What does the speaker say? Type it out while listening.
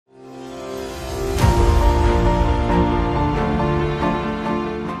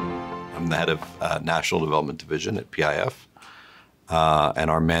of National Development Division at PIF. And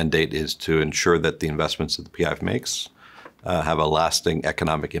our mandate is to ensure that the investments that the PIF makes have a lasting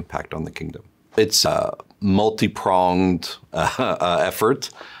economic impact on the kingdom. It's a multi-pronged effort,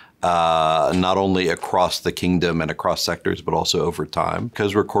 not only across the kingdom and across sectors, but also over time.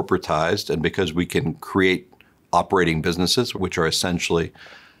 Because we're corporatized and because we can create operating businesses, which are essentially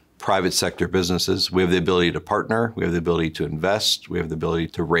private sector businesses, we have the ability to partner, we have the ability to invest, we have the ability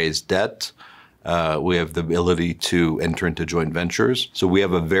to raise debt, we have the ability to enter into joint ventures. So we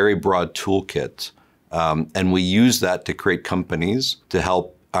have a very broad toolkit, and we use that to create companies to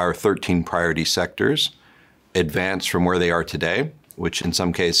help our 13 priority sectors advance from where they are today, which in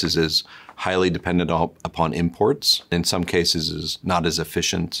some cases is highly dependent upon imports, in some cases is not as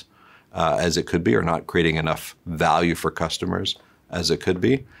efficient as it could be, or not creating enough value for customers as it could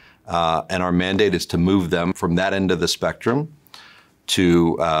be. And our mandate is to move them from that end of the spectrum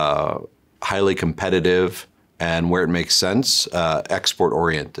to highly competitive and, where it makes sense,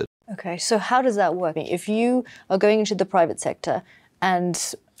 export-oriented. Okay, so how does that work? If you are going into the private sector and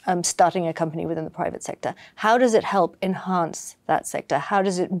starting a company within the private sector, how does it help enhance that sector? How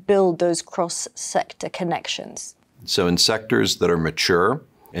does it build those cross-sector connections? So in sectors that are mature,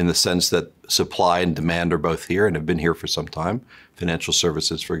 in the sense that supply and demand are both here and have been here for some time, financial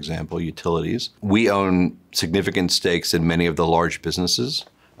services, for example, utilities, we own significant stakes in many of the large businesses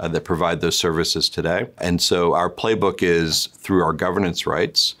that provide those services today. And so our playbook is, through our governance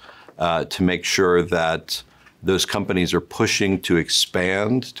rights, to make sure that those companies are pushing to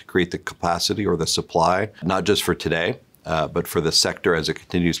expand, to create the capacity or the supply, not just for today, but for the sector as it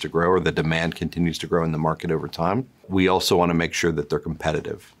continues to grow, or the demand continues to grow in the market over time. We also want to make sure that they're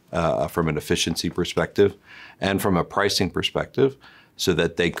competitive from an efficiency perspective and from a pricing perspective, so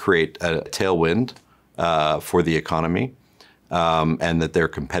that they create a tailwind for the economy, and that they're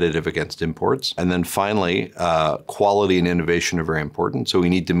competitive against imports. And then finally, quality and innovation are very important. So we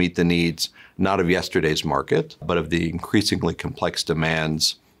need to meet the needs, not of yesterday's market, but of the increasingly complex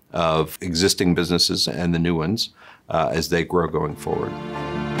demands of existing businesses and the new ones as they grow going forward.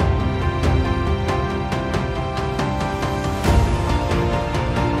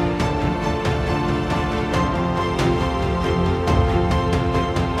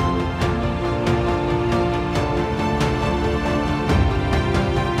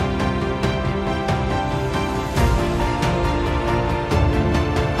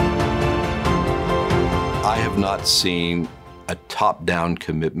 I have not seen a top-down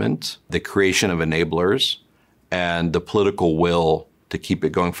commitment, the creation of enablers, and the political will to keep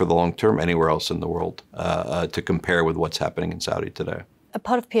it going for the long term anywhere else in the world, to compare with what's happening in Saudi today. A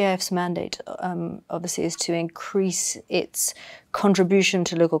part of PIF's mandate, obviously, is to increase its contribution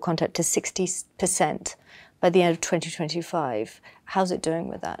to local content to 60% by the end of 2025. How's it doing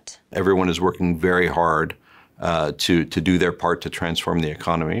with that? Everyone is working very hard to do their part to transform the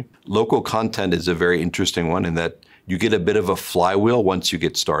economy. Local content is a very interesting one in that you get a bit of a flywheel once you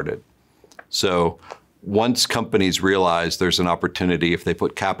get started. So once companies realize there's an opportunity, if they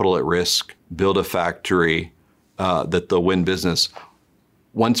put capital at risk, build a factory, that they'll win business,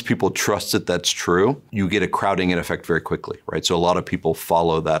 once people trust that that's true, you get a crowding in effect very quickly, right? So a lot of people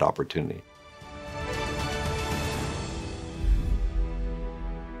follow that opportunity.